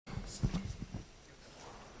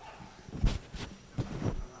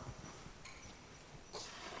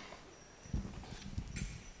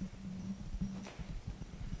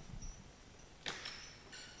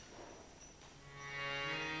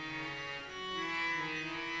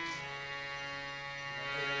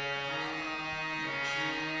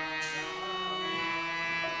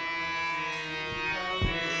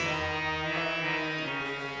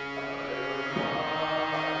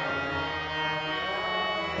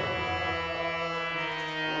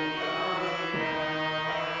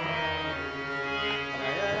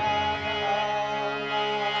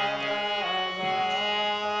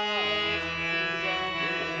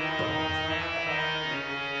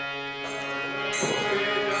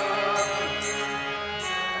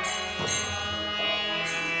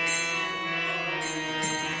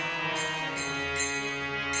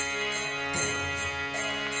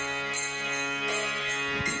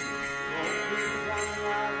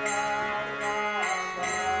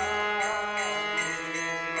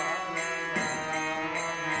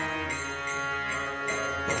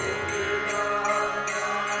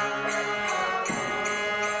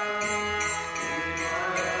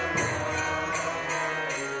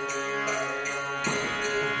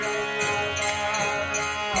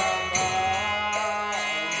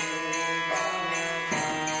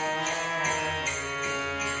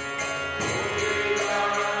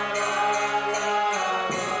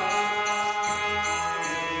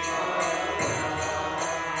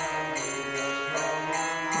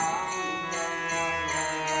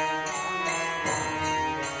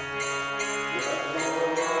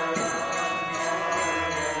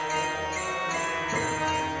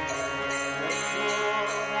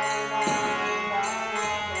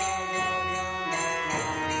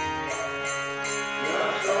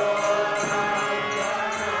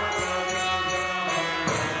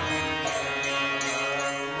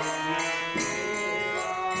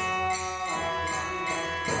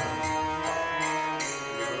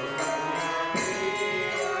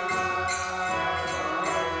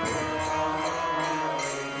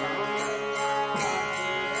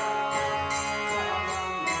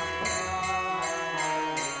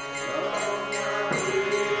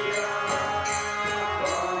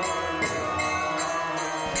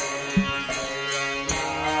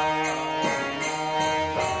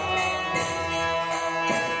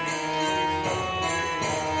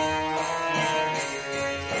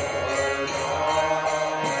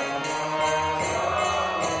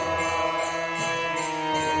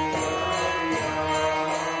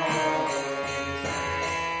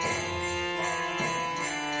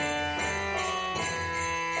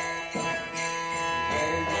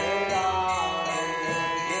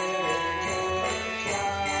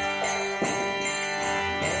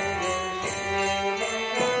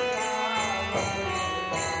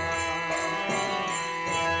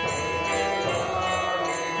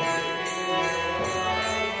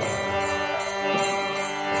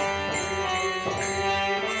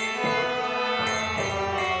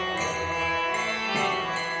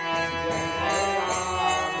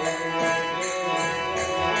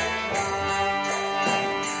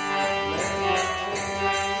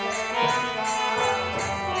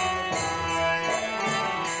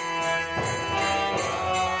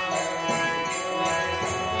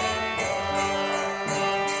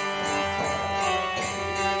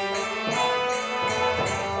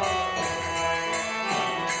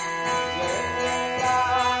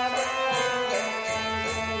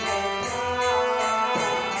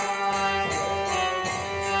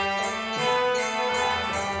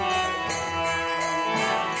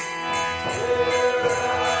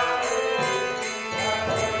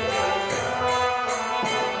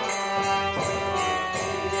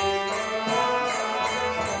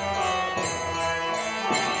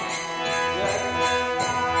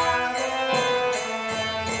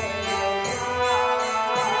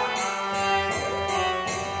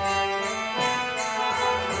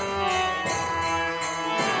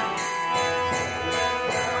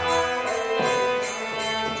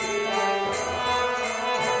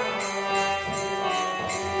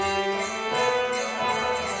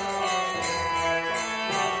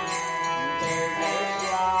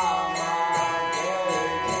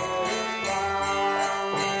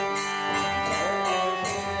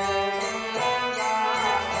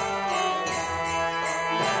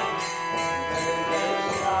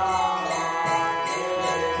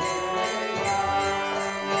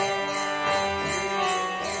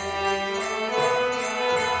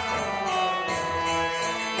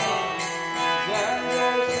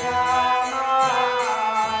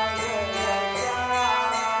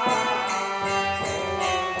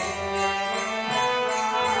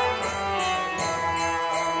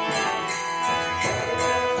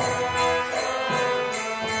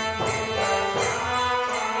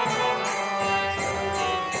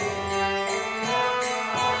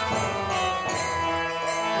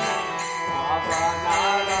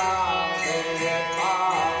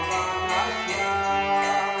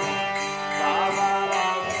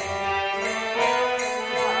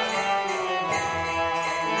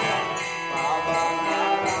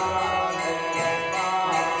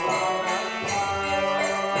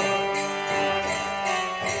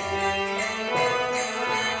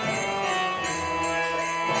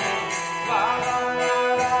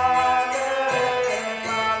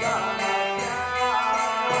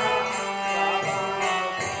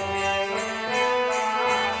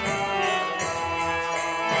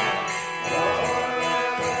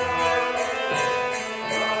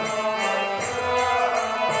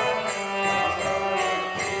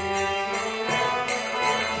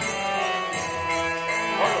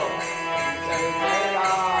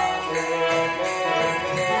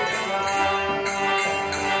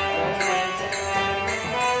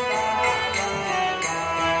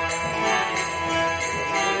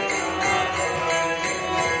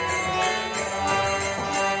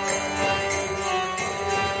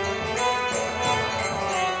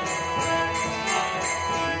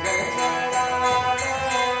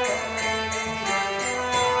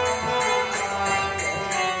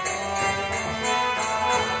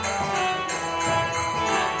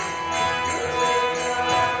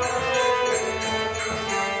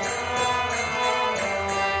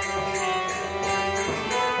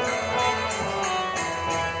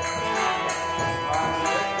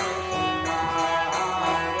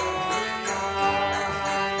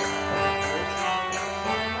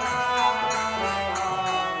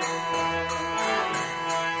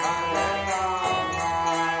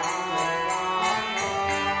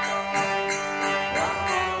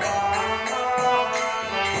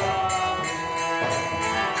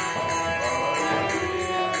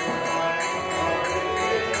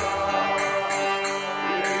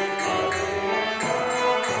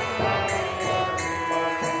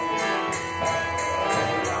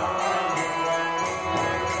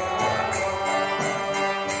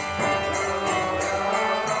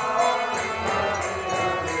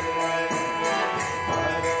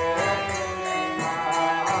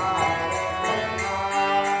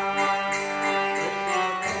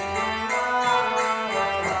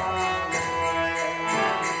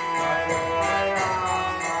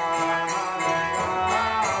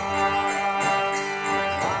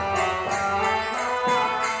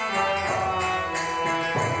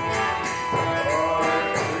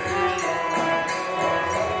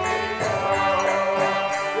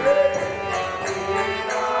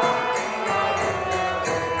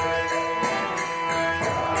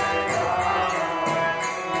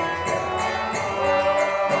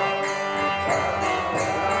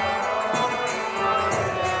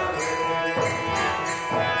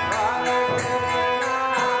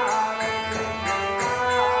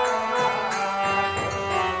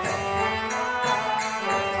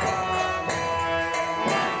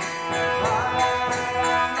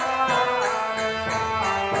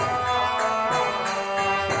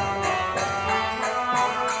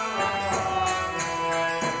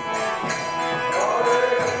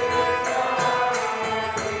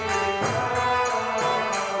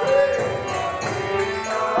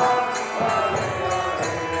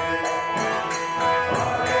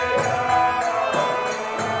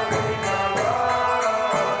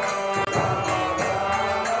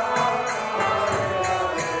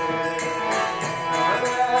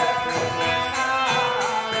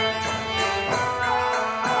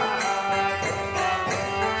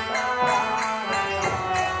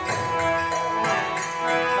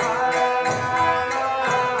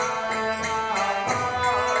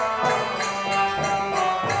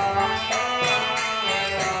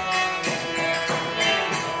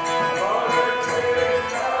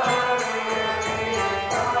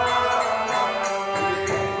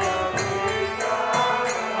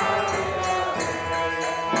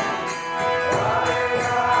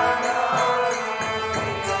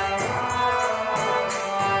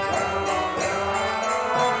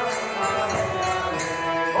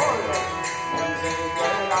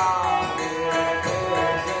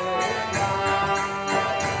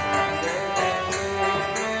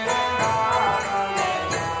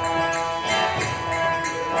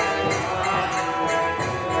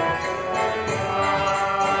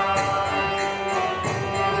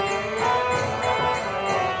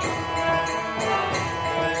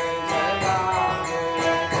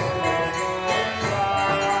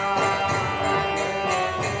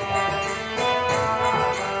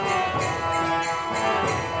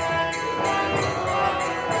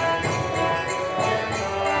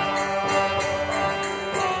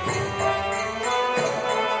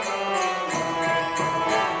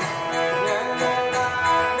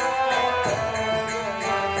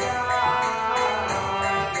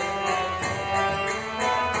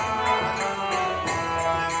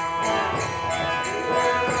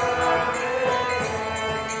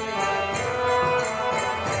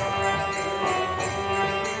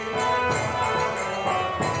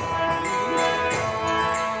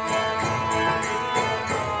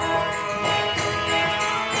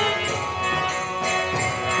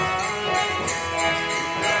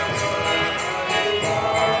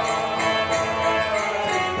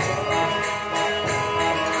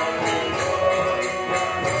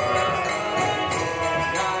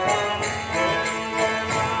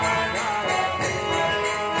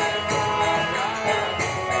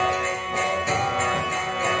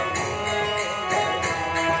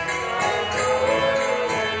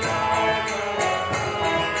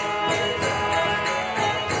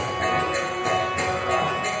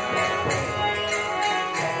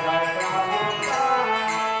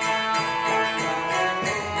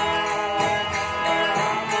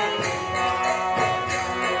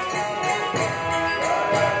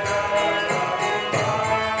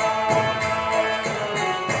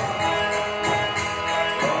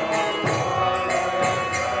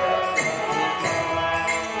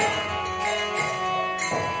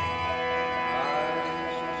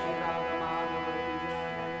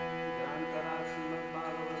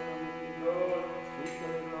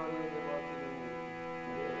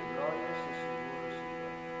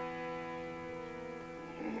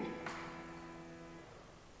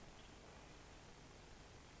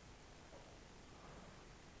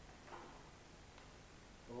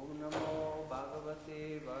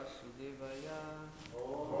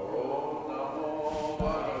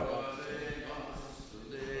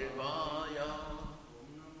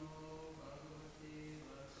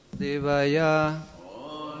Devaya.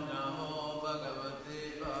 Om Namo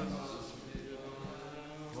Bhagavate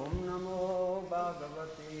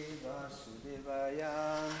Bhagavate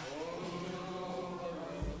Vasudevaya.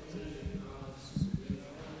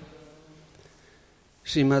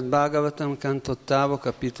 Srimad Bhagavatam, canto ottavo,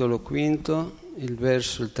 capitolo quinto, il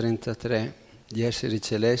verso il 33. Gli esseri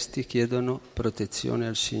celesti chiedono protezione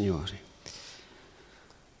al Signore.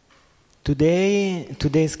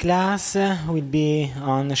 Today's class will be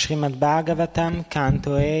on Srimad Bhagavatam,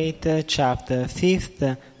 Canto 8, Chapter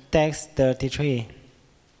 5, Text 33.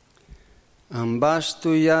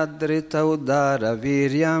 Ambastu yadrita udara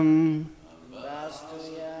viryam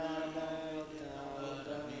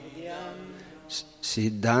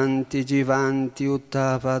siddhanti jivanti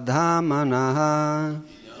uttavadhamanaha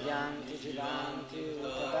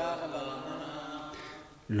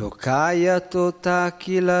lokaya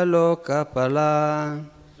totakila lokapala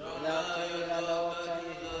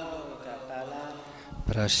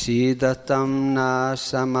prasidatam na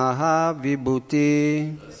samaha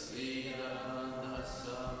vibhuti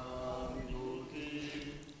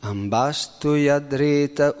ambastu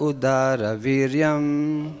yadrita udara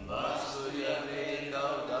viryam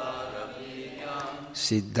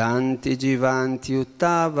siddhanti jivanti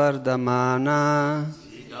uttavardhamana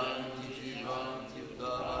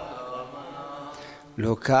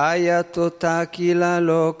lokaya totakila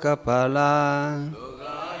lokapala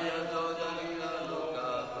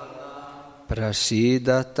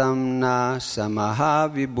prasidatam na samaha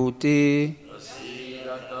vibhuti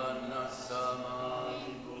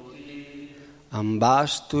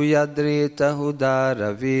ambastu yadrita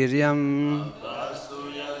udara viryam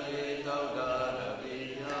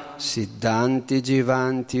siddhanti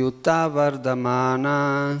jivanti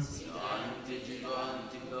uttavardhamana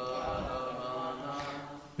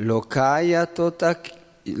lokaya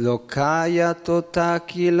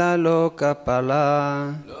totakila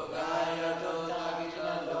lokapala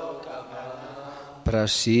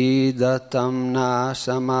prasidatam na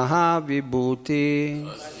samaha vibhuti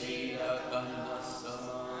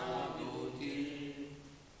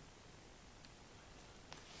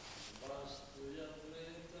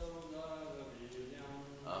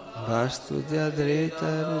Vastu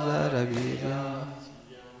Jadreta Rudara Viryam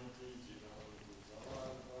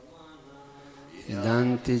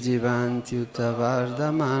Siddhanti Jivanti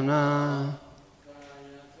Uttavardhamana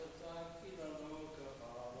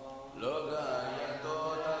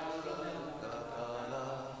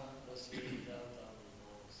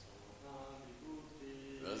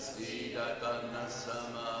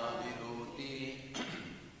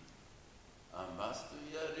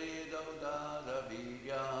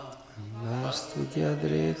Studia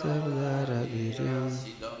dreta udara viryam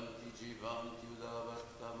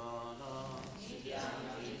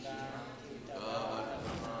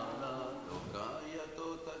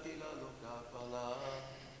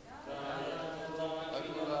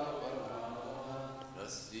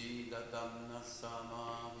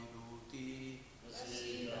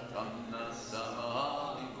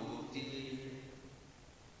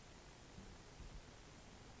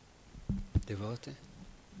Devote?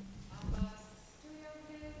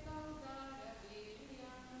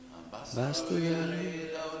 Vastu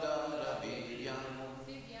Yadrita Udara Viryam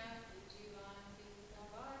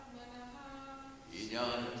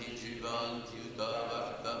Siddhanti Jivanti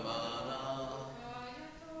Uttavardhamana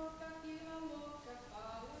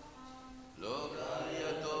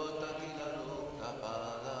lokaya totakila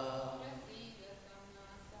lokapala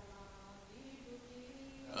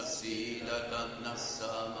prasidatam na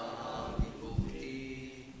samaha vibhuti.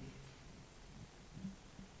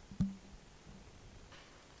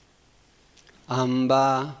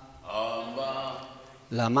 Amba,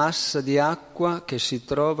 la massa di acqua che si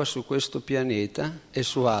trova su questo pianeta e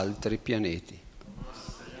su altri pianeti.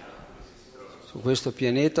 Su questo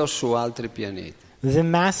pianeta o su altri pianeti. The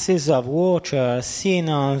masses of water seen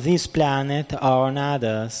on this planet or on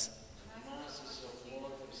others.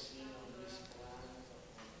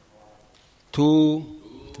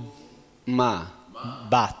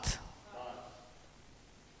 But.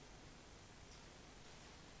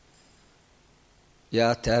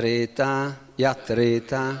 Yatreta,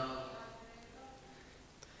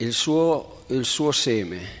 il suo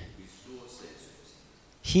seme.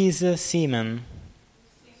 His semen.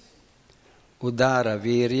 Udara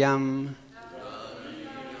Viryam,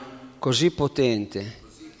 così potente.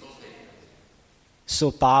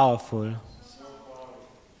 So powerful.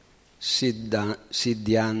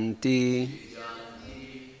 Siddhanti,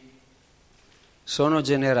 sono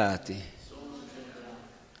generati.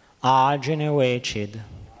 Are generated.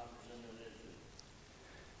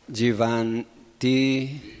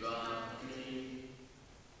 Jivanti,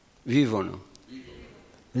 vivono.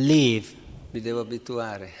 Live. Mi devo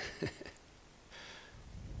abituare.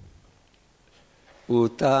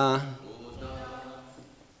 Uta,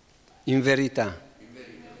 in verità.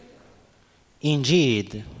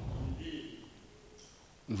 Indeed.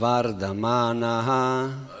 Vardamanaha,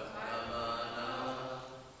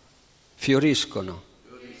 fioriscono.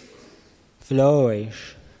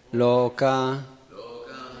 Flourish. Loka,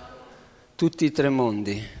 tutti i tre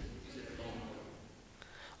mondi.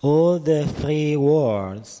 All the three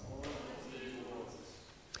worlds.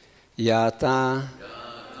 Yata,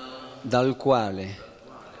 dal quale.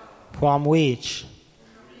 From which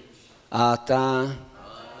Ata,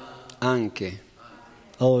 anche.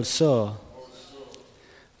 also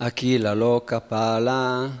Akila Loka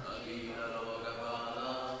Pala,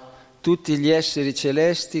 tutti gli esseri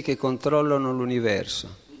celesti che controllano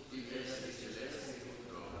l'universo.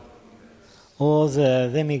 all the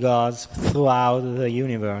demigods throughout the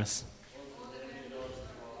universe.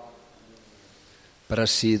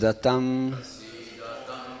 Prasidatam,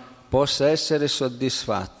 possa essere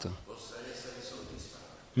soddisfatto.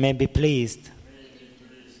 May be pleased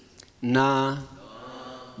Na,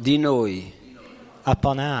 di noi.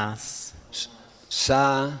 upon us.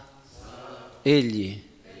 Sa, egli.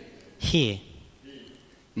 He,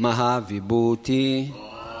 Mahavibhuti,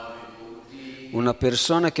 una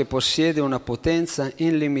persona che possiede una potenza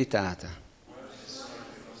illimitata.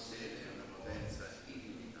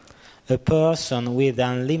 a person with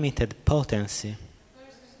unlimited potency.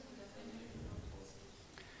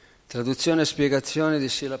 Traduzione e spiegazione di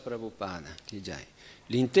Srila Prabhupada.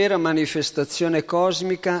 L'intera manifestazione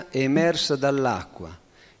cosmica è emersa dall'acqua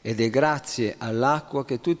ed è grazie all'acqua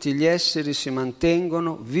che tutti gli esseri si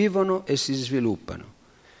mantengono, vivono e si sviluppano.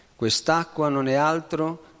 Quest'acqua non è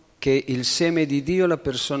altro che il seme di Dio, la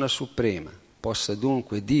persona suprema. Possa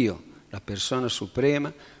dunque Dio, la persona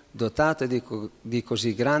suprema, dotata di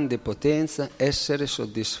così grande potenza, essere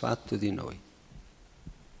soddisfatto di noi.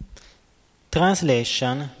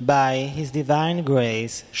 Translation by His Divine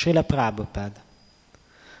Grace, Srila Prabhupada.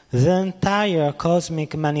 The entire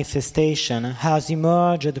cosmic manifestation has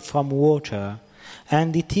emerged from water,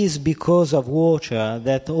 and it is because of water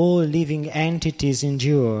that all living entities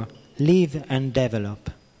endure, live and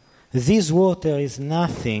develop. This water is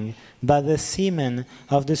nothing but the semen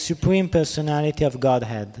of the Supreme Personality of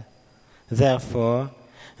Godhead. Therefore,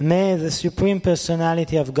 may the Supreme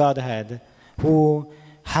Personality of Godhead, who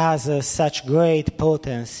has such great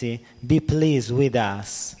potency, be pleased with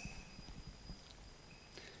us.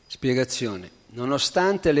 Spiegazione.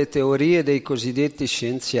 Nonostante le teorie dei cosiddetti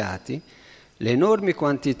scienziati, le enormi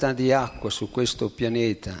quantità di acqua su questo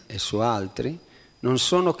pianeta e su altri non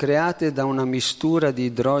sono create da una mistura di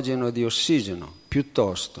idrogeno e di ossigeno,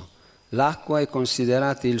 piuttosto l'acqua è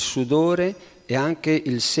considerata il sudore e anche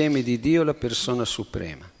il seme di Dio, la persona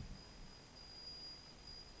suprema.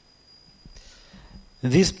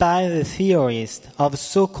 Despite the theories of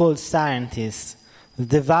so-called scientists,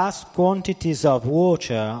 the vast quantities of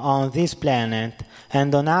water on this planet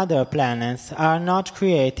and on other planets are not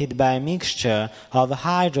created by a mixture of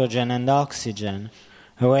hydrogen and oxygen.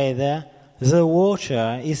 Rather, the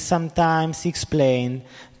water is sometimes explained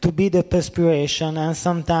to be the perspiration and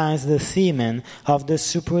sometimes the semen of the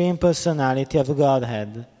Supreme Personality of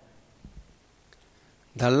Godhead.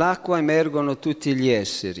 Dall'acqua emergono tutti gli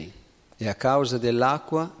esseri e a causa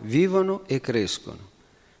dell'acqua vivono e crescono.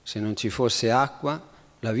 Se non ci fosse acqua,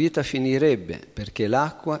 la vita finirebbe, perché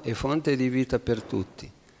l'acqua è fonte di vita per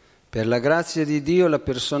tutti. Per la grazia di Dio, la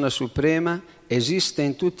persona suprema, esiste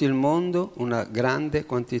in tutto il mondo una grande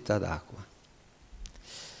quantità d'acqua.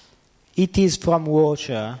 It is from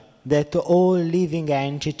water that all living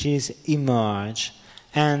entities emerge,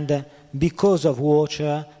 and because of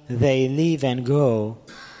water they live and grow.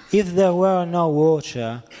 If there were no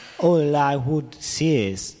water, all life would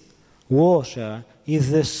cease. Water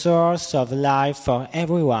is the source of life for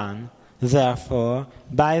everyone. Therefore,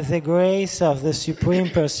 by the grace of the Supreme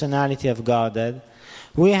Personality of Godhead,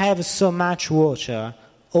 we have so much water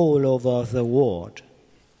all over the world.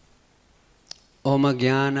 Om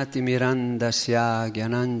Gyanati Mirandasya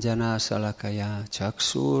Gyananjana Salakaya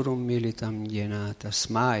Chaksurum Militam Gyenata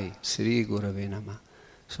Smai Sri Gurave Namah.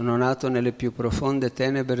 Sono nato nelle più profonde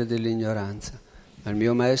tenebre dell'ignoranza, ma il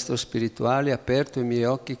mio maestro spirituale ha aperto i miei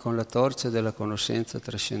occhi con la torcia della conoscenza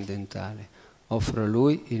trascendentale. Offro a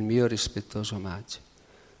lui il mio rispettoso omaggio.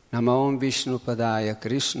 Namo Vishnu Padaya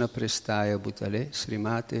Krishna Prestaya Bhutale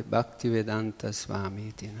Srimate Bhaktivedanta Swami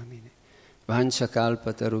Iti Namine. Vancha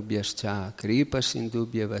Kalpatarubhyascha Kripa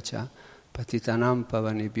Sindubhya Patitanam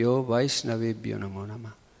Pavanebhyo Vaishnavebhyo Namo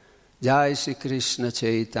Namah. Jai Sri Krishna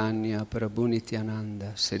Chaitanya Prabhu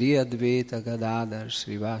Nityananda Sri Advaita Gadadhar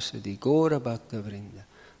Srivasadi Gaura Bhakta Vrinda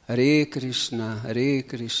Hare Krishna,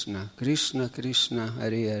 Krishna Krishna,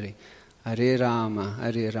 Hare Rama,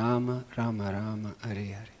 Rama Rama,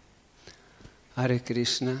 Hare Hare. Hare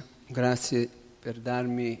Krishna, grazie per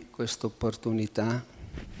darmi questa opportunità,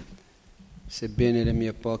 sebbene le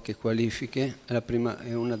mie poche qualifiche.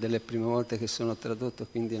 È una delle prime volte che sono tradotto,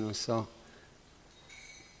 quindi non so.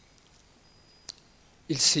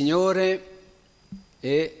 Il Signore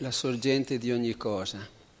è la sorgente di ogni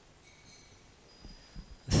cosa.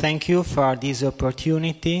 Thank you for this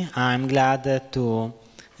opportunity. I'm glad to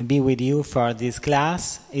be with you for this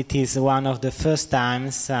class. It is one of the first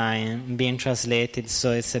times I'm being translated,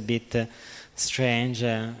 so it's a bit strange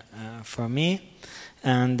for me.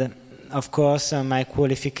 And of course, my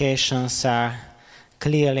qualifications are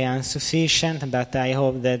clearly insufficient, but I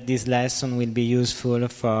hope that this lesson will be useful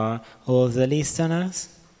for all the listeners.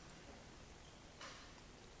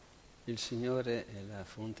 Il Signore è la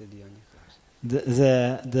fonte di ogni cosa.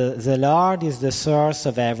 The Lord is the source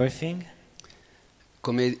of everything.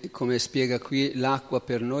 Come spiega qui, l'acqua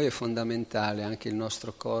per noi è fondamentale, anche il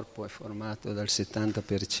nostro corpo è formato dal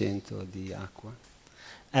 70% di acqua.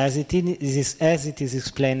 As it is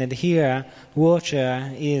explained here,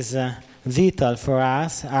 water is vital for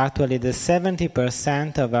us. Actually, the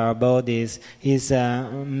 70% of our bodies is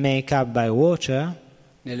made up by water.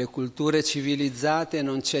 Nelle culture civilizzate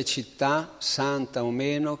non c'è città, santa o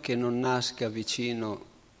meno, che non nasca vicino,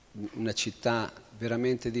 una città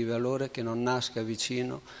veramente di valore, che non nasca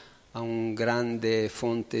vicino a un grande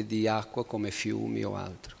fonte di acqua come fiumi o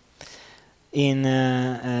altro.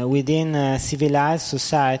 Within civilized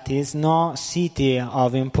societies, no city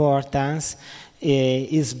of importance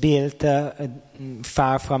is built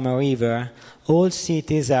far from a river. All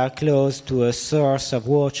cities are close to a source of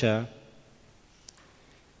water.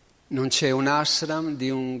 Non c'è un ashram di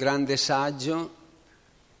un grande saggio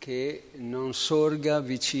che non sorga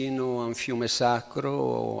vicino a un fiume sacro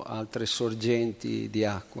o altre sorgenti di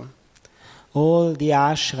acqua. All the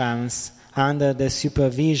ashrams under the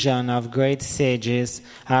supervision of great sages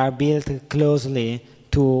are built closely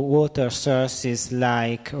to water sources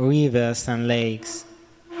like rivers and lakes.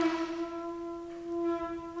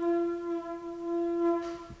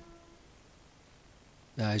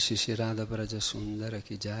 Jai Shri Radha Brajasundara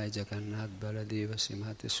Ki Jai, Jagannath Baladeva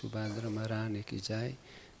Simate Subhadra Marani Ki Jai,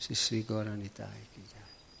 Sri Goranitai Ki Jai.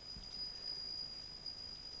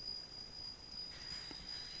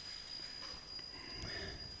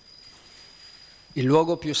 Il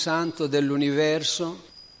luogo più santo dell'universo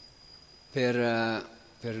per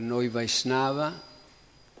noi Vaishnava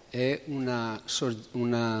è una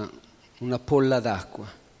polla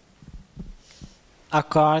d'acqua.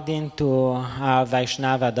 According to our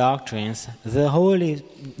Vaishnava doctrines, the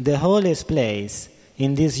holiest place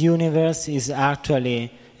in this universe is actually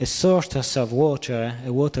a source of water, a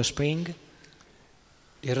water spring.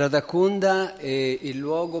 Il Radhakunda è il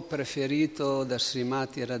luogo preferito da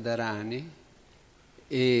Srimati Radharani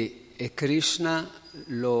e Krishna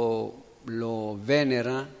lo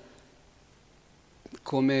venera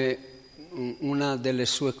come una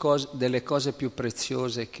delle cose più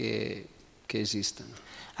preziose che esistano.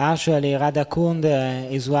 Actually, Radhakunda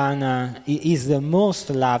is the most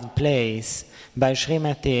loved place by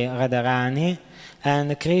Srimati Radharani,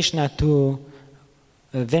 and Krishna too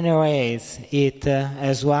venerates it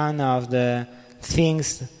as one of the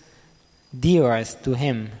things dearest to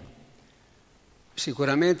him.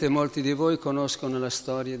 Sicuramente molti di voi conoscono la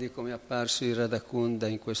storia di come è apparso il Radhakunda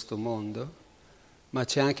in questo mondo, ma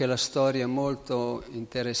c'è anche la storia molto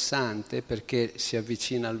interessante, perché si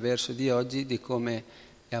avvicina al verso di oggi, di come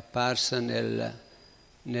è apparsa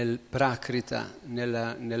nel Prakrita,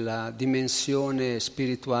 nella dimensione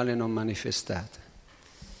spirituale non manifestata.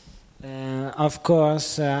 Of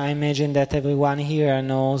course, I imagine that everyone here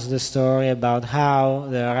knows the story about how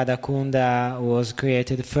the Radhakunda was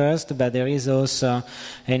created first, but there is also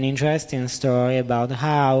an interesting story about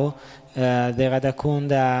how the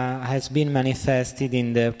Radhakunda has been manifested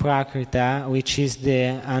in the Prakrita, which is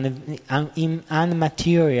the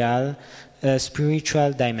unmaterial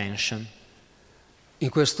spiritual dimension. In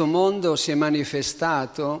questo mondo si è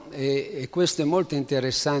manifestato, e questo è molto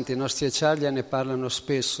interessante, i nostri acharya ne parlano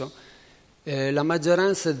spesso, la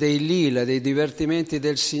maggioranza dei lila, dei divertimenti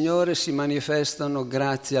del Signore, si manifestano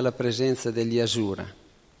grazie alla presenza degli asura.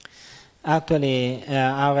 Actually,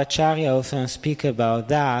 our acharya often speak about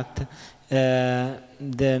that.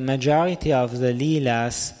 The majority of the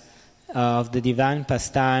leelas of the divine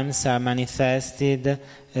pastimes are manifested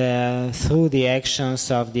through the actions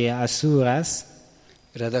of the asuras.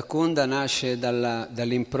 Radhakunda nasce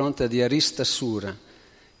dall'impronta di Aristasura,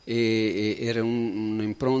 era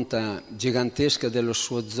un'impronta gigantesca dello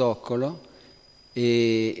suo zoccolo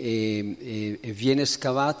e viene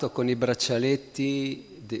scavato con i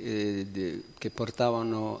braccialetti che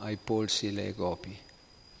portavano ai polsi le gopi.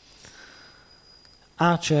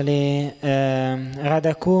 Actually,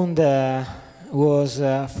 Radhakund was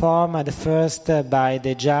formed first by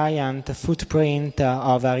the giant footprint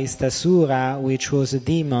of Aristasura, which was a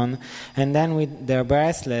demon, and then with their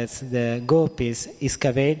bracelets, the gopis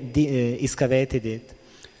excavated it.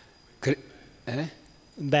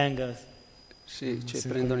 Bangles. Sì, cioè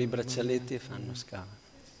prendono i braccialetti e fanno scava.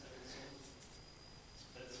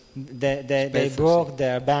 They broke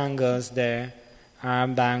their bangles, their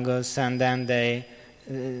arm bangles, and then they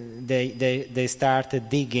started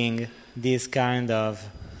digging this kind of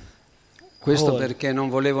Questo hole. perché non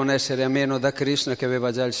volevano essere a meno da Krishna che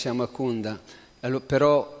aveva già il Shyamakunda.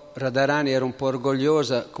 Però Radharani era un po'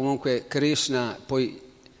 orgogliosa, comunque Krishna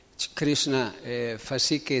fa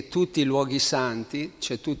sì che tutti i luoghi santi,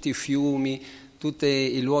 cioè tutti i fiumi, tutti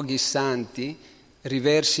i luoghi santi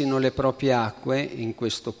riversino le proprie acque in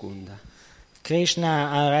questo kunda.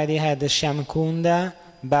 Krishna already had the Shyamkunda,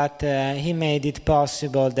 but he made it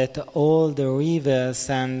possible that all the rivers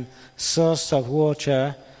and source of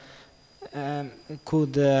water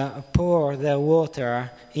could pour their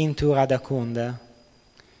water into Radhakunda.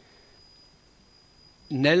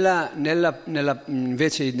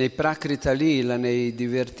 Invece nei Prakrita Lila, nei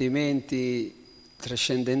divertimenti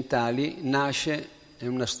trascendentali, nasce, è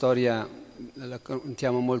una storia, la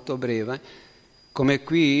contiamo molto breve, come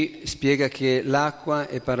qui spiega che l'acqua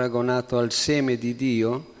è paragonata al seme di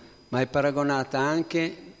Dio, ma è paragonata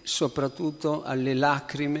anche, soprattutto, alle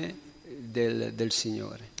lacrime del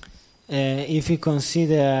Signore. If you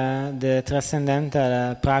consider the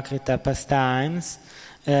transcendental Prakrita pastimes,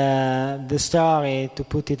 the story, to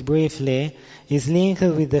put it briefly, is linked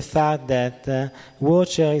with the fact that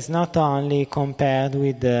water is not only compared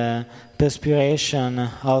with the perspiration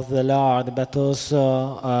of the Lord, but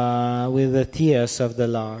also with the tears of the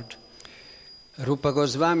Lord. Rupa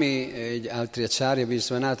Goswami e altri acharya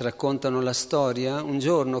Vishwanath raccontano la storia. Un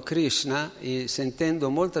giorno Krishna, sentendo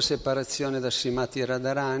molta separazione da Srimati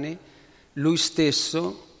Radharani, lui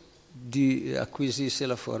stesso acquisisse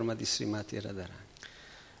la forma di Srimati Radharani.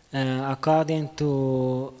 According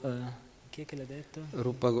to chi è che l'ha detto?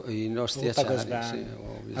 I nostri Rupa acharya. Sì,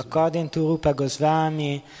 according to Rupa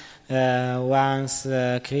Goswami,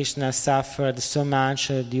 once Krishna suffered so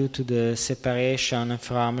much due to the separation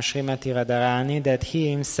from Srimati Radharani that he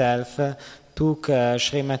himself took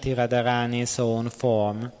Srimati Radharani's own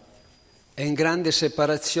form. E in grande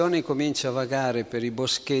separazione comincia a vagare per i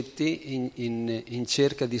boschetti in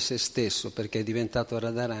cerca di se stesso, perché è diventato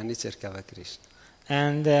Radharani, cercava Krishna.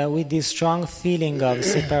 And with this strong feeling of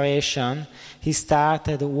separation, he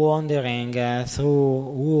started wandering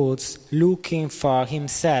through woods, looking for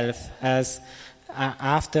himself, as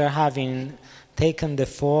after having taken the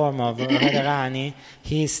form of Radharani,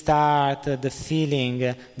 he started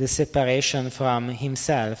feeling the separation from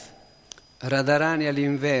himself. Radharani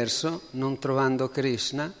all'inverso, non trovando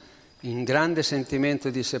Krishna, in grande sentimento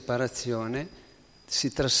di separazione,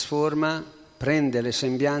 si trasforma, prende le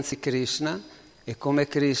sembianze di Krishna e come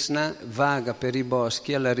Krishna vaga per i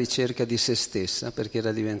boschi alla ricerca di se stessa perché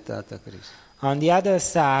era diventata Krishna. On the other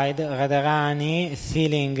side, Radharani,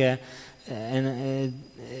 feeling a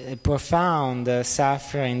profound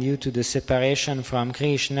suffering due to the separation from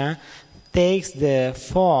Krishna, takes the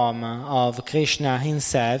form of Krishna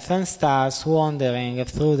himself and starts wandering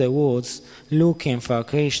through the woods looking for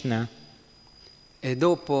Krishna. E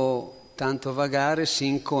dopo tanto vagare si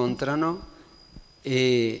incontrano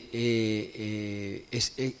e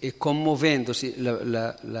commuovendosi,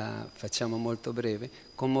 la facciamo molto breve,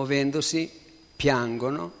 commuovendosi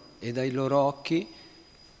piangono e dai loro occhi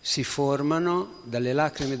si formano, dalle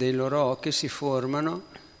lacrime dei loro occhi si formano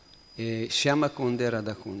Shyamakunda e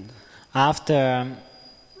Radhakunda. After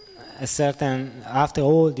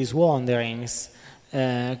all these wanderings,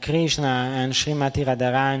 Krishna and Srimati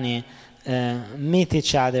Radharani meet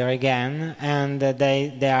each other again, and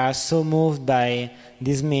they are so moved by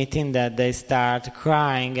this meeting that they start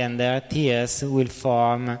crying, and their tears will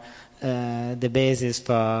form the basis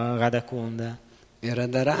for Radhakunda. E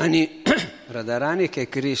Radharani che è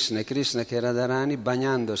Krishna e Krishna che è Radharani,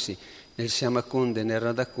 bagnandosi nel Shyamakunda e nel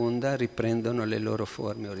Radhakunda, riprendono le loro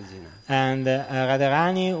forme originali. And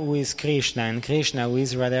Radharani who is Krishna and Krishna who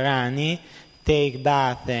is Radharani take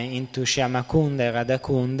bath into Shyamakunda and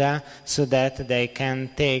Radhakunda so that they can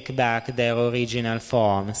take back their original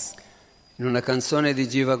forms. In una canzone di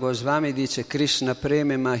Jiva Goswami dice Krishna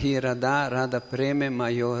preme Mahi Radha, Radha preme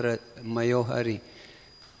Mayohari.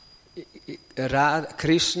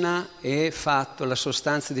 Krishna è fatto, la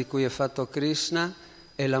sostanza di cui è fatto Krishna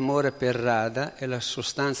è l'amore per Radha e la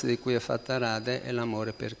sostanza di cui è fatta Radha è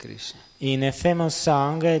l'amore per Krishna. In a famous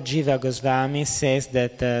song, Jiva Goswami says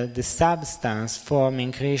that the substance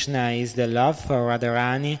forming Krishna is the love for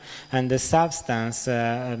Radharani, and the substance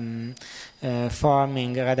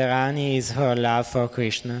forming Radharani is her love for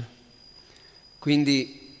Krishna.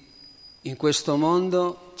 Quindi in questo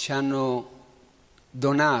mondo ci hanno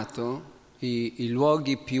donato i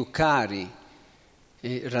luoghi più cari.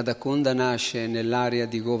 Radhakunda nasce nell'area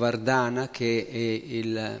di Govardhana,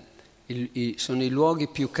 che sono i luoghi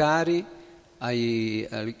più cari ai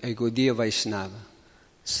Gaudiya Vaishnava.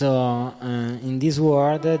 So in this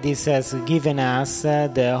world, this has given us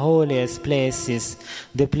the holiest places,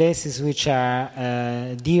 the places which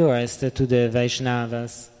are dearest to the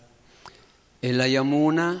Vaishnavas. E la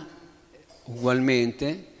Yamuna,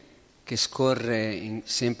 ugualmente, che scorre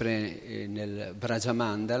sempre nel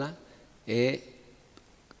Brajamandala, e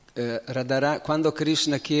quando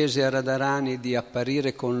Krishna chiese a Radharani di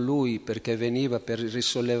apparire con lui perché veniva per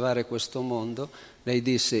risollevare questo mondo, lei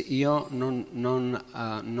disse: io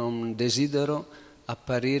non desidero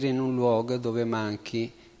apparire in un luogo dove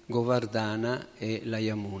manchi Govardhana e la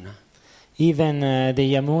Yamuna. Even the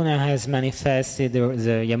Yamuna has manifested,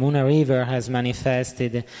 the Yamuna river has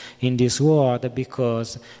manifested in this world,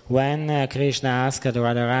 because when Krishna asked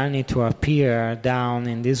Radharani to appear down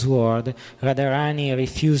in this world, Radharani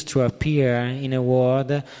refused to appear in a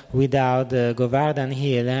world without the Govardhan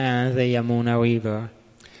Hill and the Yamuna river.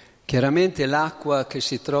 Chiaramente l'acqua che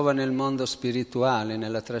si trova nel mondo spirituale,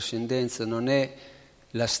 nella trascendenza, non è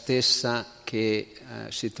la stessa che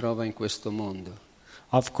si trova in questo mondo.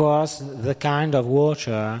 Of course, the kind of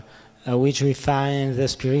water which we find in the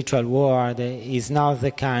spiritual world is not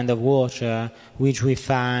the kind of water which we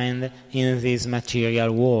find in this material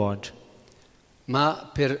world.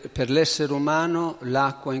 Ma per l'essere umano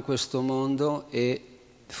l'acqua in questo mondo è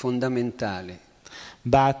fondamentale.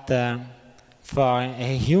 But for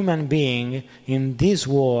a human being in this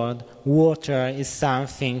world, water is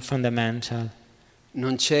something fundamental.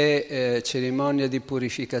 Non c'è cerimonia di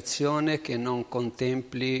purificazione che non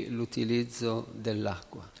contempli l'utilizzo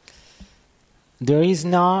dell'acqua. There is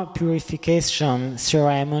no purification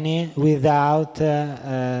ceremony without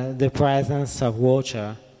the presence of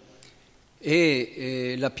water.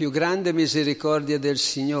 E la più grande misericordia del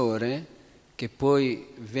Signore, che poi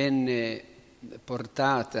venne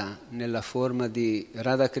portata nella forma di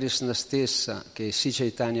Radha Krishna stessa, che è Sri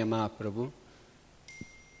Chaitanya Mahaprabhu,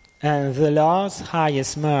 and the Lord's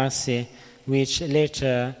highest mercy, which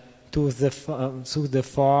later took the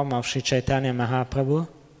form of Sri Chaitanya Mahaprabhu,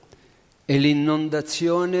 è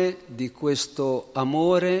l'inondazione di questo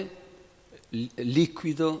amore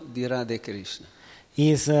liquido di Radha e Krishna.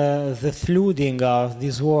 Is the flooding of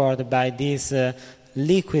this world by this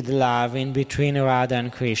liquid love in between Radha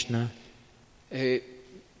and Krishna.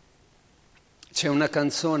 C'è una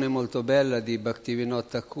canzone molto bella di Bhaktivinoda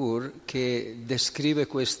Thakur che descrive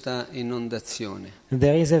questa inondazione.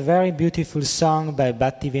 There is a very beautiful song by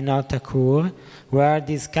Bhaktivinoda Thakur where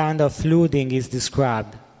this kind of flooding is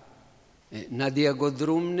described. Nadia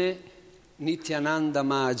Godrumne Nityananda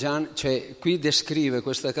Mahajan, cioè qui descrive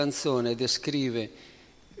questa canzone,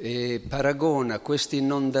 paragona questa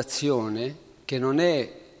inondazione che non è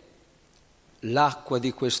l'acqua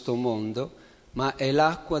di questo mondo, ma è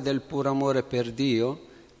l'acqua del puro amore per Dio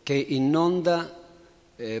che inonda,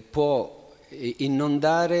 può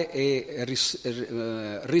inondare e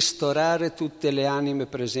ristorare tutte le anime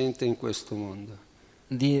presenti in questo mondo.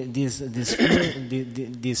 This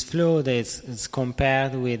flood is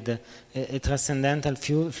compared with a transcendental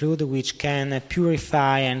flood which can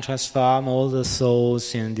purify and transform all the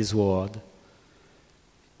souls in this world.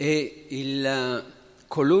 E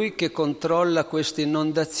colui che controlla questa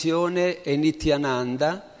inondazione è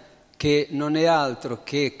Nityananda, che non è altro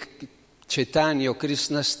che Chaitanya o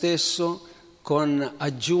Krishna stesso, con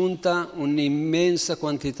aggiunta un'immensa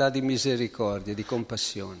quantità di misericordia, di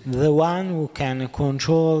compassione. The one who can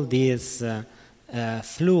control this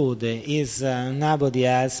flood is nobody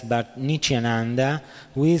else but Nityananda,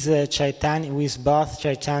 with both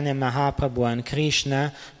Chaitanya Mahaprabhu and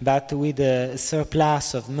Krishna, but with a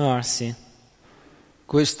surplus of mercy.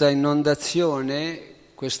 Questa inondazione,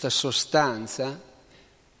 questa sostanza,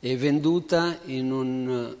 è venduta in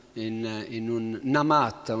un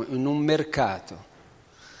namatta, in un mercato.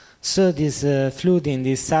 So this flooding,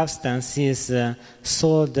 this substance is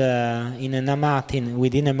sold in a namat,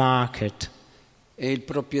 within a market. E il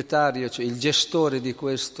proprietario, cioè il gestore di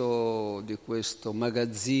questo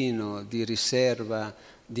magazzino di riserva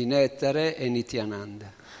di nettare è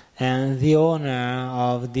Nityananda. And the owner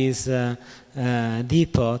of this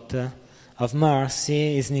depot of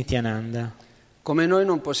mercy is Nityananda. Come noi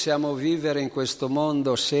non possiamo vivere in questo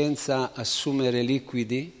mondo senza assumere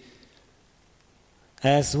liquidi,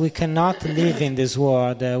 As we cannot live in this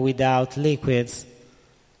world without liquids,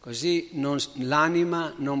 così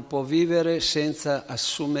l'anima non può vivere senza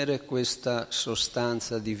assumere questa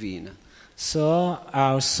sostanza divina. so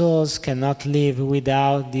our souls cannot live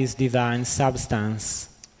without this divine substance,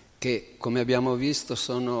 Che, come abbiamo visto,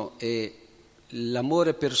 sono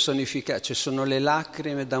l'amore personificato, cioè sono le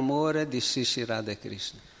lacrime d'amore di Sri Radha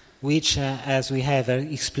Krishna. which, as we have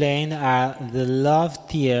explained, are the love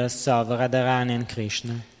tears of Radharani and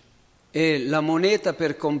Krishna. E la moneta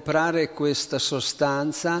per comprare questa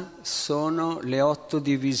sostanza sono le 8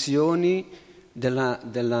 divisioni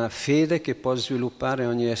della fede che può sviluppare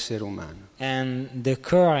ogni essere umano. And the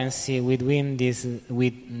currency with which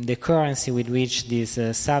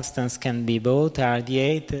this substance can be bought are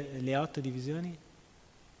le 8 divisioni?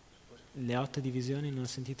 Le 8 divisioni, non ho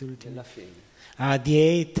sentito l'ultimo. Della fede. Are the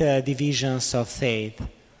 8 divisions of faith.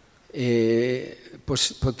 E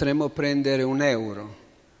potremmo prendere €1,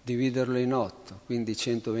 dividerlo in 8, quindi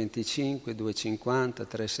 125, 250,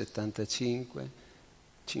 375,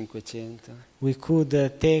 500. We could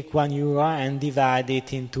take €1 and divide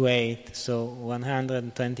it into 8, so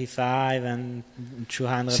 125 and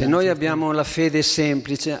 200. Se noi abbiamo la fede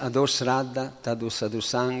semplice, Ado Shraddha, Tadu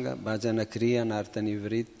Sadhusanga, Bhajana Kriya, Narta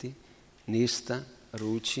Nivritti, Nista,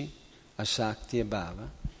 Ruci, Ashakti e Bhava,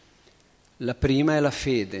 la prima è la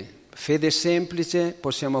fede. Fede semplice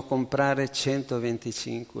possiamo comprare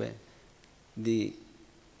 125 di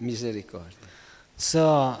misericordia.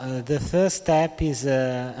 So the first step is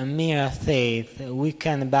a mere faith. We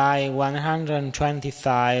can buy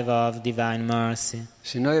 125 of divine mercy.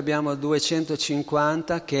 Se noi abbiamo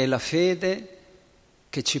 250, che è la fede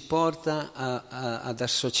che ci porta ad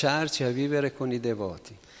associarci, a vivere con i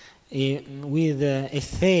devoti. With a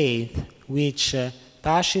faith which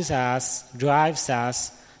pushes us, drives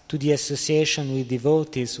us to the association with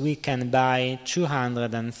devotees, we can buy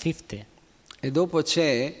 250. E dopo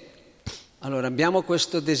allora abbiamo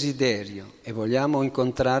questo desiderio e vogliamo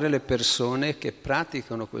incontrare le persone che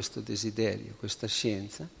praticano questo desiderio, questa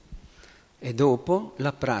scienza. E dopo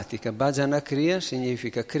la pratica, Bhajana Kriya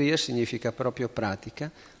significa proprio pratica.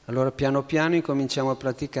 Allora piano piano incominciamo a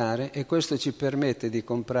praticare e questo ci permette di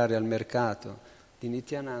comprare al mercato di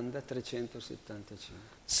Nityananda 375.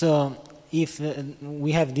 So if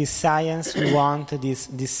we have this science, we want this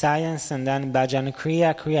science, and then Bhajana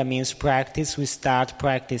Kriya. Kriya means practice, we start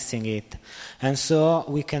practicing it. And so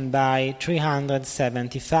we can buy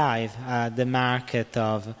 375 at the market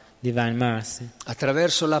of Divine Mercy.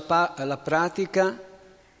 Attraverso la pratica,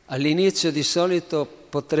 all'inizio di solito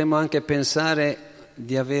potremmo anche pensare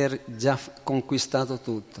di aver già conquistato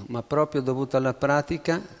tutto, ma proprio dovuto alla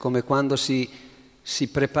pratica, come quando si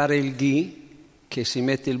prepara il ghee, che si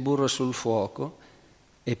mette il burro sul fuoco,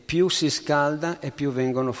 e più si scalda e più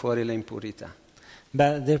vengono fuori le impurità.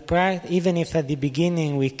 But even if at the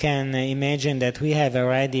beginning we can imagine that we have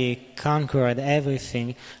already conquered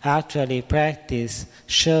everything, actually practice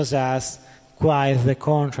shows us quite the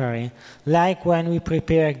contrary. Like when we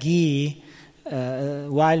prepare ghee,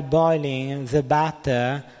 while boiling, the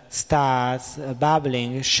butter starts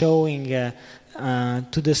bubbling, showing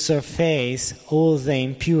to the surface all the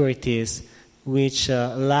impurities which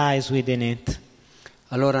lies within it.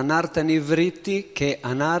 Allora Narta Nivritti, che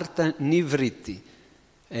Anarta Nivritti.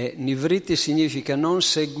 Nivritti significa non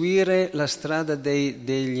seguire la strada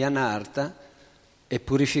degli anarta, e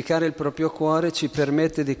purificare il proprio cuore ci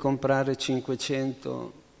permette di comprare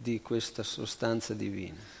 500 di questa sostanza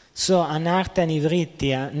divina. So Anarta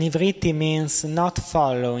Nivritti, Nivritti means not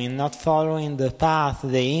following the path,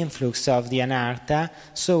 the influx of the Anarta,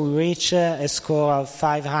 so we reach a score of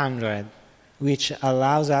 500, which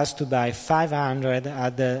allows us to buy 500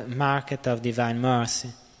 at the market of Divine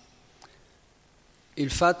Mercy. Il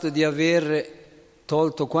fatto di aver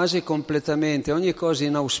tolto quasi completamente ogni cosa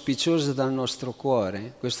inauspiciosa dal nostro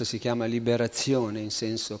cuore, questo si chiama liberazione in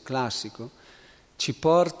senso classico, ci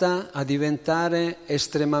porta a diventare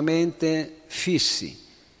estremamente fissi,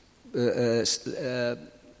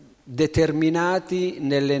 determinati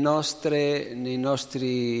nei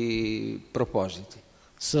nostri propositi.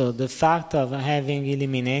 So the fact of having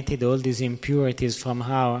eliminated all these impurities from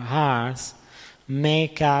our hearts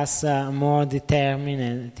make us more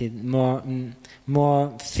determined,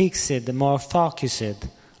 more fixed, more focused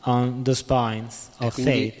on those points of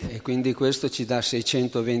faith. E quindi questo ci dà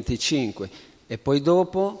 625. E poi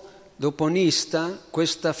dopo Dopo Nista,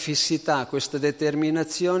 questa fissità, questa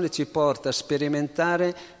determinazione ci porta a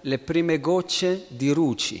sperimentare le prime gocce di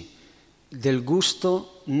ruci, del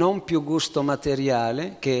gusto, non più gusto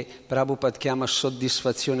materiale, che Prabhupada chiama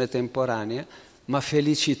soddisfazione temporanea, ma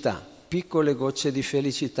felicità, piccole gocce di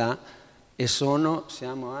felicità, e siamo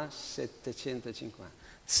a 750.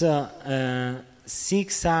 So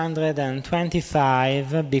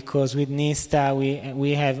 625, because with Nista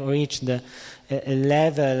we have reached a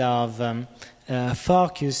level of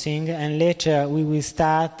focusing, and later we will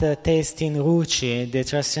start tasting ruchi,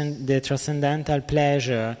 the transcendental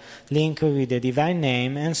pleasure linked with the divine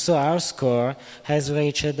name, and so our score has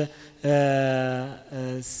reached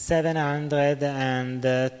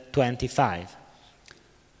 725.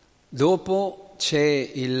 Dopo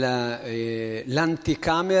c'è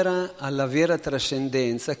l'anticamera alla vera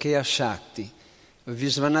trascendenza, che è Ashakti.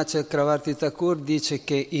 Vishwanath Chakravarti Thakur dice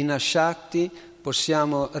che in Ashakti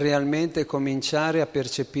possiamo realmente cominciare a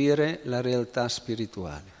percepire la realtà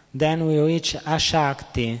spirituale. Then we reach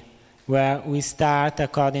Ashakti, where we start,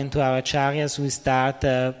 according to our acharyas, we start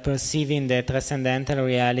perceiving the transcendental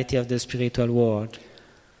reality of the spiritual world.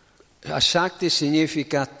 Ashakti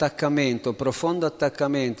significa attaccamento, profondo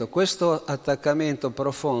attaccamento. Questo attaccamento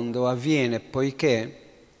profondo avviene poiché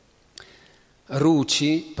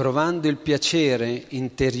Ruci, provando il piacere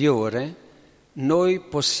interiore, noi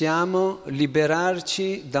possiamo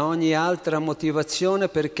liberarci da ogni altra motivazione,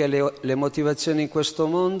 perché le motivazioni in questo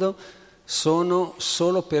mondo sono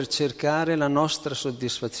solo per cercare la nostra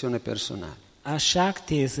soddisfazione personale.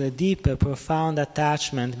 Ashakti is a deep, profound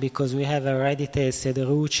attachment because we have already tasted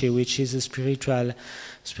ruchi, which is a spiritual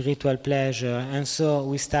pleasure, and so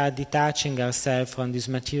we start detaching ourselves from this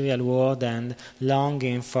material world and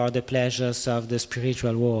longing for the pleasures of the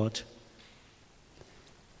spiritual world.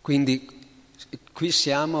 Quindi qui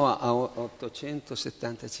siamo a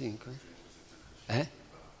 875.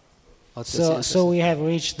 So we have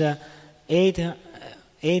reached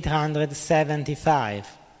 875,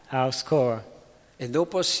 our score. E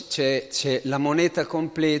dopo c'è la moneta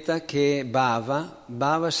completa, che è Bhava.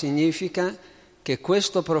 Bhava significa che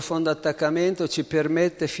questo profondo attaccamento ci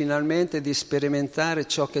permette finalmente di sperimentare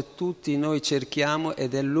ciò che tutti noi cerchiamo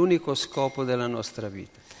ed è l'unico scopo della nostra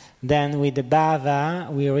vita. Then with the Bhava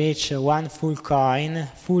we reach one full coin,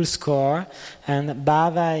 full score, and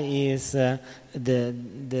Bhava is the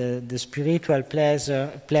spiritual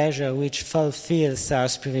pleasure which fulfills our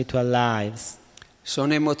spiritual lives.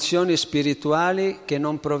 Sono emozioni spirituali che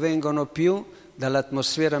non provengono più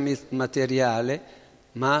dall'atmosfera materiale,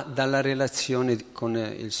 ma dalla relazione con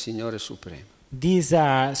il Signore Supremo. These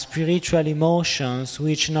are spiritual emotions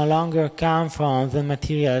which no longer come from the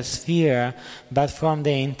material sphere, but from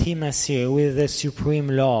the intimacy with the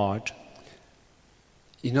Supreme Lord.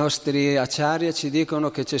 I nostri acharya ci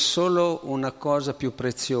dicono che c'è solo una cosa più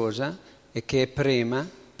preziosa, e che è prema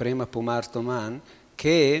pumartoman,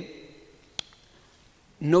 che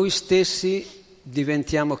noi stessi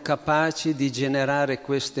diventiamo capaci di generare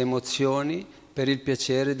queste emozioni per il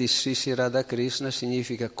piacere di Sri Radhakrishna.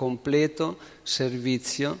 Significa completo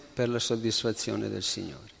servizio per la soddisfazione del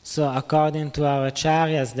Signore. So according to our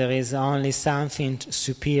acharyas there is only something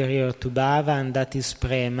superior to Bhava, and that is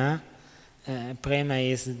prema. Prema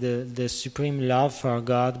is the supreme love for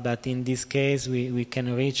God, but in this case we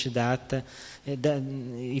can reach that.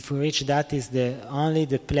 If we reach that, is only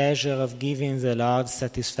the pleasure of giving the Lord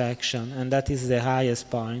satisfaction, and that is the highest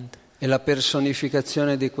point. E la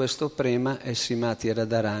personificazione di questo prema è Srimati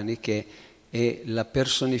Radharani, che è la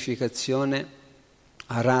personificazione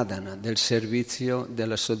aradhana del servizio,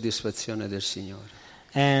 della soddisfazione del Signore.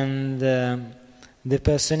 And the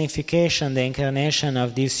personification, the incarnation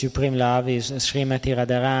of this supreme love is Srimati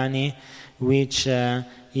Radharani, which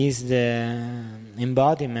is the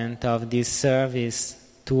embodiment of this service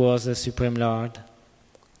towards the Supreme Lord.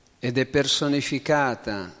 Ed è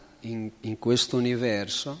personificata in questo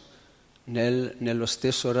universo nello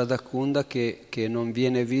stesso Radhakunda che non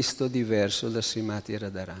viene visto diverso da Srimati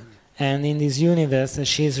Radharani. And in this universe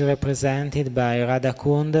she is represented by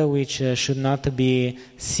Radhakunda, which should not be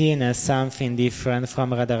seen as something different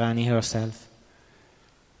from Radharani herself.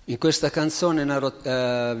 In questa canzone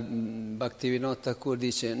Bhaktivinoda Thakur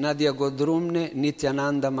dice: Nadia Godrumne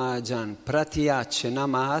Nityananda Mahajan Pratyache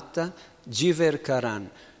Namahata Jiver Karan.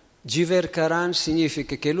 Jiver Karan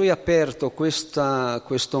significa che lui ha aperto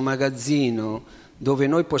questo magazzino dove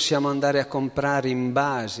noi possiamo andare a comprare in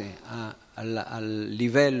base al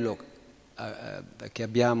livello che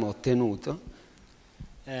abbiamo ottenuto.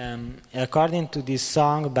 According to this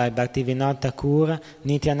song by Bhaktivinoda Thakur,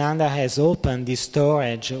 Nityananda has opened this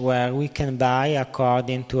storage where we can buy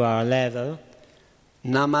according to our level.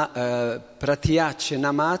 Pratyachya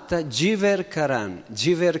Namata Jiver Karan.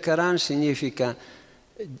 Jiver Karan significa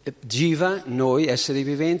Jiva, noi esseri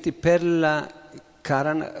viventi, per la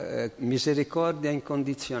Karan, misericordia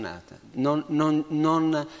incondizionata.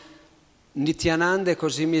 Nityananda è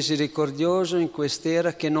così misericordioso in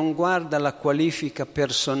quest'era che non guarda la qualifica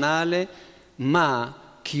personale,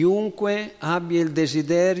 ma chiunque abbia il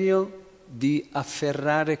desiderio di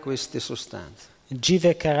afferrare queste sostanze.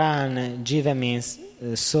 Jiva Karan, Jiva means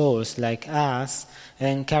souls like us,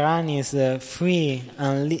 and Karan is free,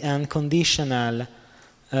 unconditional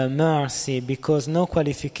mercy, because no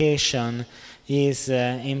qualification is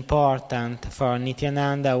important for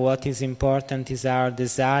Nityananda. What is important is our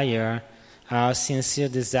desire, our sincere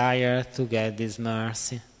desire to get this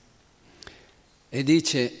mercy. E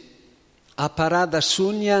dice, Aparada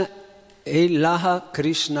Sunya e Laha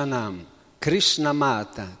Krishna Nam, Krishna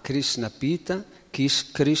Mata, Krishna Pita,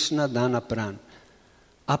 Krishna Dana Pran.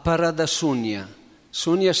 Aparada Sunya.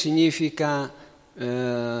 Sunya significa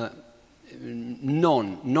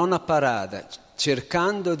non aparada,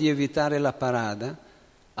 cercando di evitare la parada.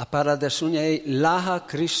 Aparada Sunya è Laha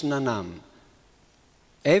Krishna Nam.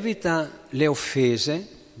 Evita le offese,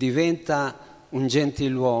 diventa un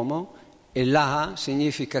gentiluomo, e Laha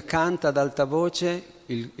significa canta ad alta voce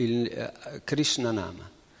il Krishna Nama.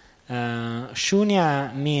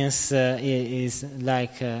 Shunya means is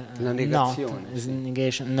like la negazione, not, is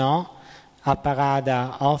negation, no.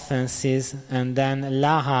 Aparada, offenses, and then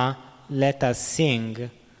Laha, let us sing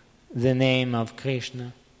the name of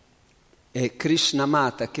Krishna. E Krishna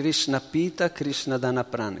Mata, Krishna Pita, Krishna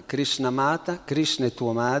Danapran. Krishna Mata, Krishna è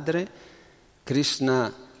tua madre,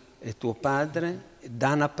 Krishna è tuo padre,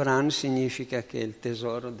 Danapran significa che è il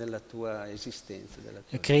tesoro della tua esistenza.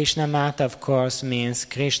 Krishna Mata, of course, means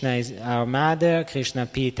Krishna is our mother, Krishna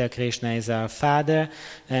Pita, Krishna is our father,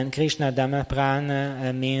 and Krishna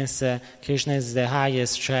Danapran means Krishna is the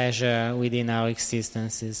highest treasure within our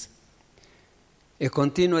existences. E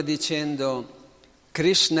continua dicendo,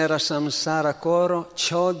 Krishna era samsara koro,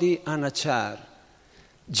 chodi anachar,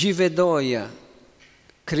 jivedoya,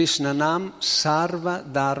 Krishna nam sarva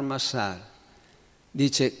dharma sar.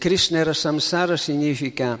 Dice, Krishna era samsara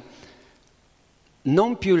significa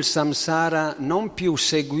non più il samsara, non più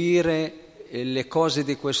seguire le cose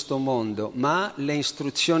di questo mondo, ma le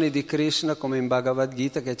istruzioni di Krishna, come in Bhagavad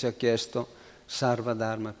Gita che ci ha chiesto sarva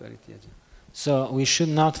dharma parityaja. So we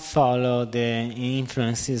should not follow the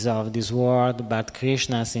influences of this world, but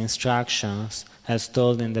Krishna's instructions as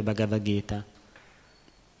told in the Bhagavad Gita.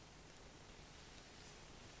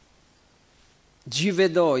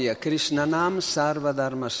 Jivedoya Krishnanam Sarva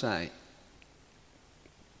Dharmasai.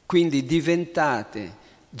 Quindi diventate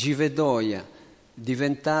Jivedoya,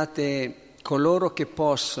 diventate coloro che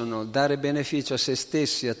possono dare beneficio a se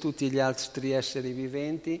stessi e a tutti gli altri esseri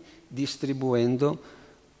viventi distribuendo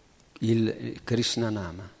il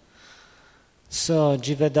Krishnanama. So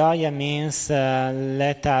Jivedaya means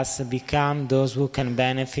let us become those who can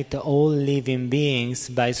benefit all living beings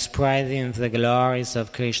by spreading the glories of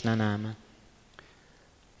Krishnanama.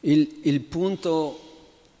 Il punto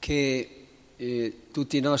che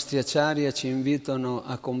tutti i nostri acharya ci invitano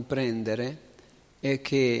a comprendere è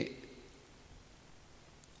che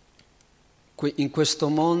in questo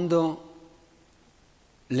mondo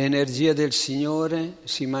le energie del Signore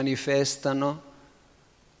si manifestano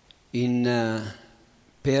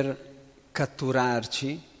per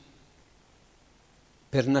catturarci,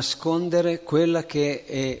 per nascondere quella che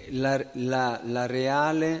è la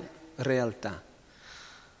reale realtà.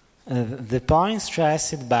 The point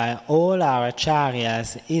stressed by all our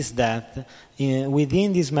acharyas is that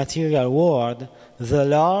within this material world, the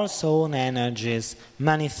Lord's own energies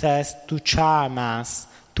manifest to charm us,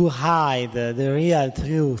 to hide the real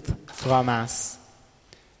truth from us.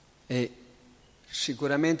 E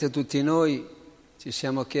sicuramente tutti noi ci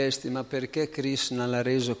siamo chiesti ma perché Krishna l'ha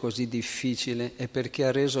reso così difficile e perché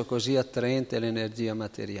ha reso così attraente l'energia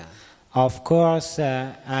materiale? Of course,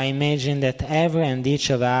 I imagine that every and each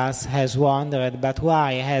of us has wondered, but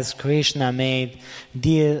why has Krishna made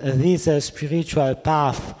this spiritual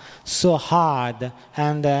path so hard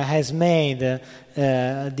and has made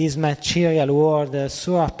this material world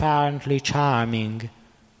so apparently charming?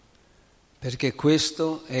 Perché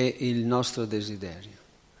questo è il nostro desiderio.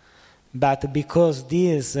 But because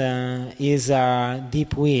this is our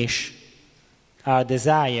deep wish, our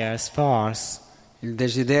desires, force. Il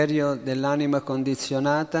desiderio dell'anima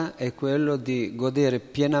condizionata è quello di godere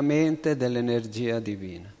pienamente dell'energia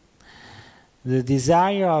divina. The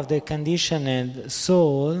desire of the conditioned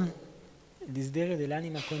soul Il desiderio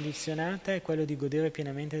dell'anima condizionata è quello di godere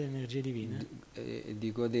pienamente dell'energia divina.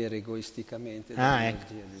 Di godere egoisticamente Ecco. dell'energia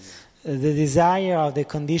divina. The desire of the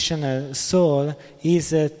conditional soul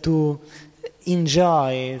is to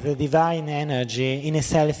enjoy the divine energy in a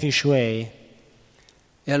selfish way.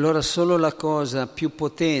 E allora solo la cosa più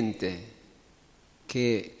potente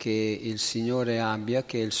che il Signore abbia,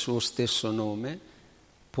 che è il suo stesso nome,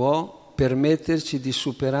 può permetterci di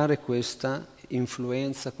superare questa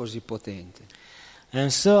influenza così potente. And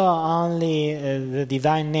so only the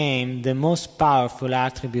divine name, the most powerful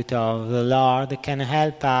attribute of the Lord, can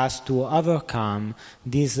help us to overcome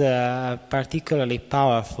this particularly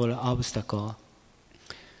powerful obstacle.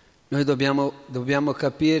 Noi dobbiamo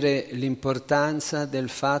capire l'importanza del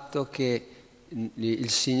fatto che il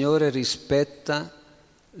Signore rispetta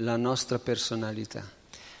la nostra personalità.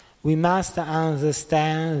 We must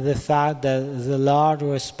understand the fact that the Lord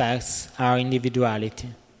respects our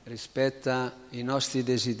individuality. Rispetta i nostri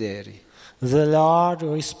desideri. The Lord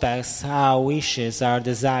respects our wishes, our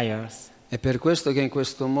desires. È per questo che in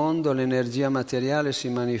questo mondo l'energia materiale si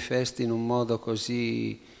manifesta in un modo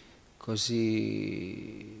così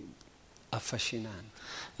affascinante.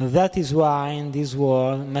 That is why in this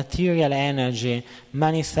world material energy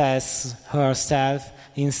manifests herself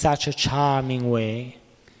in such a charming way.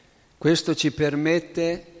 Questo ci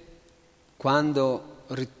permette, quando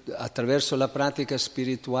attraverso la pratica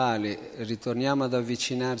spirituale ritorniamo ad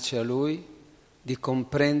avvicinarci a Lui, di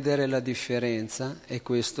comprendere la differenza, e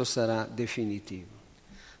questo sarà definitivo.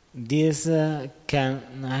 This can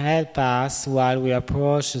help us while we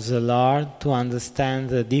approach the Lord to understand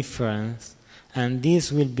the difference, and this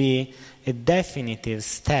will be a definitive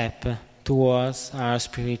step towards our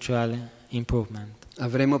spiritual improvement.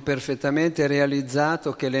 Avremo perfettamente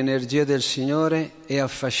realizzato che l'energia del Signore è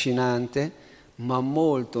affascinante, ma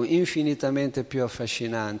molto, infinitamente più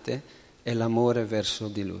affascinante è l'amore verso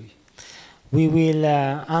di Lui. We will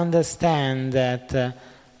understand that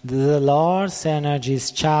the Lord's energy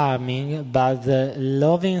is charming, but the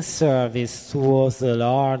loving service towards the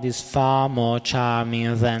Lord is far more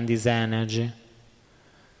charming than this energy.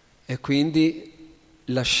 E quindi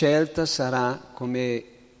la scelta sarà, come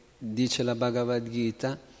dice la Bhagavad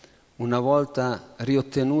Gita, una volta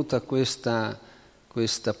riottenuta questa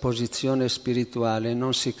posizione spirituale,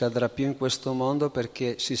 non si cadrà più in questo mondo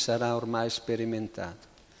perché si sarà ormai sperimentato.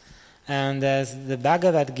 And as the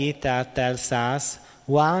Bhagavad Gita tells us,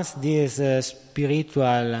 once this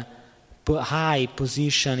spiritual high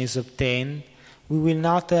position is obtained, we will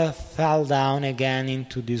not fall down again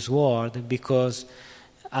into this world, because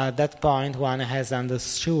at that point one has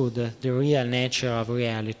understood the real nature of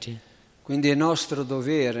reality. Quindi è nostro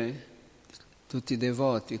dovere, tutti i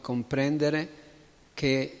devoti, comprendere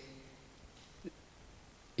che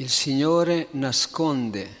il Signore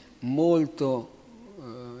nasconde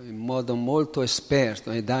in modo molto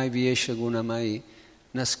esperto, e Dai Viesha Gunamai,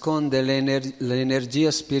 nasconde l'energia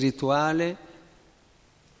spirituale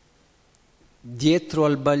dietro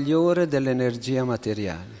al bagliore dell'energia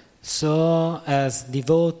materiale. So as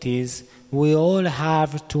devotees, we all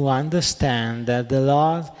have to understand that the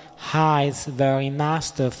Lord hides very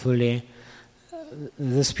masterfully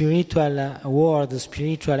the spiritual world, the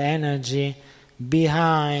spiritual energy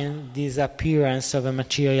behind this appearance of a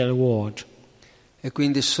material world. E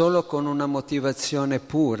quindi solo con una motivazione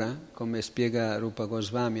pura, come spiega Rupa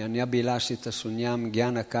Goswami, Anyabhilasita Sunyam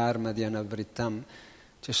Jnana Karma Dhyanavrittam,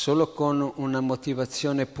 cioè solo con una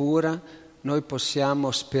motivazione pura noi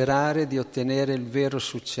possiamo sperare di ottenere il vero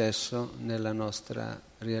successo nella nostra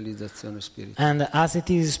realizzazione spirituale. And as it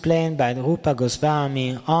is explained by Rupa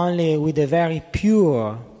Goswami, only with a very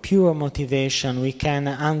pure motivation we can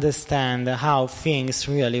understand how things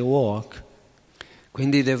really work.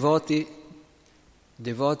 Quindi i devoti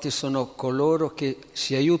sono coloro che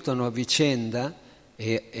si aiutano a vicenda,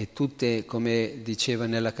 e tutte, come diceva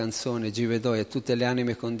nella canzone Jivedoi, tutte le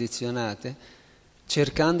anime condizionate,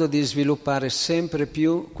 cercando di sviluppare sempre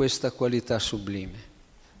più questa qualità sublime.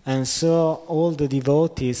 And so all the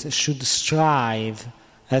devotees should strive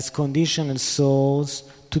as conditioned souls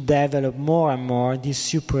to develop more and more this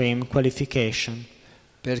supreme qualification.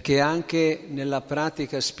 Perché anche nella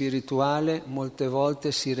pratica spirituale molte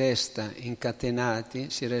volte si resta incatenati,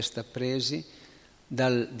 si resta presi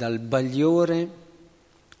dal bagliore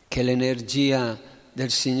che l'energia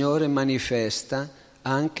del Signore manifesta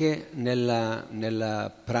anche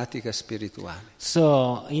nella pratica spirituale.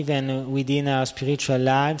 So even within our spiritual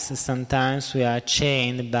lives, sometimes we are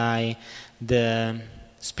chained by the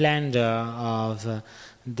splendor of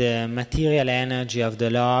the material energy of the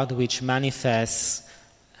Lord, which manifests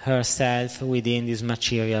herself within this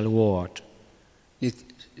material world.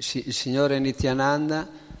 il Signore Nityananda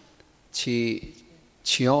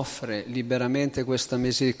ci offre liberamente questa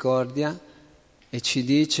misericordia e ci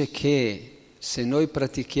dice che se noi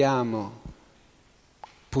pratichiamo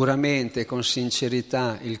puramente, con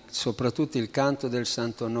sincerità, soprattutto il canto del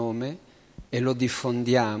Santo Nome e lo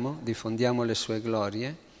diffondiamo le sue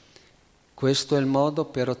glorie, questo è il modo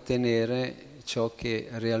per ottenere ciò che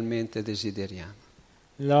realmente desideriamo.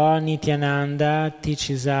 Lord Nityananda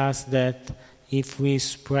teaches us that if we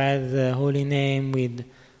spread the holy name with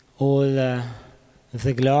all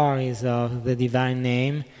the glories of the divine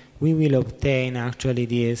name, we will obtain actually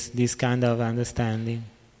this kind of understanding.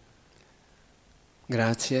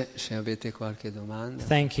 Grazie, se avete qualche domanda.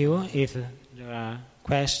 Thank you. If there are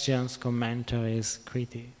questions, commentaries,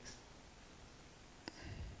 critics.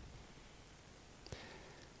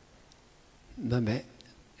 Vabbè,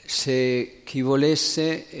 se chi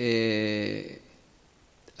volesse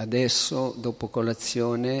adesso, dopo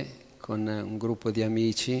colazione, con un gruppo di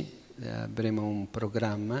amici, avremo un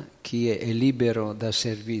programma, chi è libero da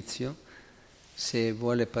servizio, se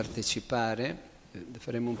vuole partecipare,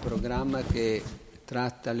 faremo un programma che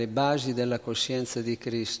tratta le basi della coscienza di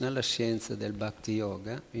Krishna, la scienza del Bhakti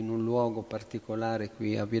Yoga, in un luogo particolare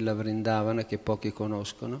qui a Villa Vrindavana che pochi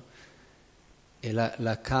conoscono. E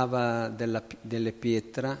la cava delle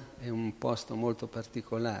pietre è un posto molto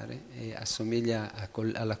particolare e assomiglia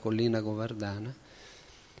alla collina Govardhana,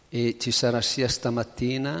 e ci sarà sia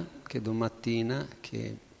stamattina che domattina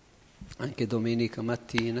che anche domenica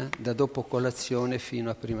mattina, da dopo colazione fino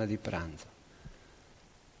a prima di pranzo.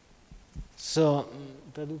 So,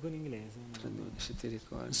 traduco in inglese. Se ti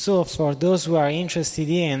ricordi. So for those who are interested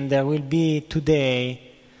in, there will be today,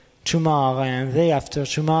 tomorrow and the day after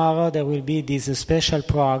tomorrow, there will be this special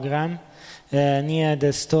program near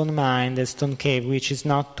the stone mine, the stone cave, which is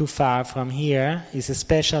not too far from here. It's a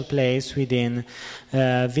special place within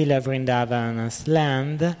Villa Vrindavana's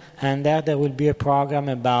land, and there will be a program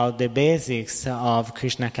about the basics of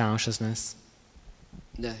Krishna consciousness.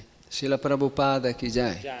 Dai, Srila Prabhupada ki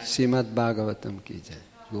jai, Srimad Bhagavatam ki jai.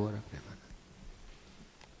 Gora Prema.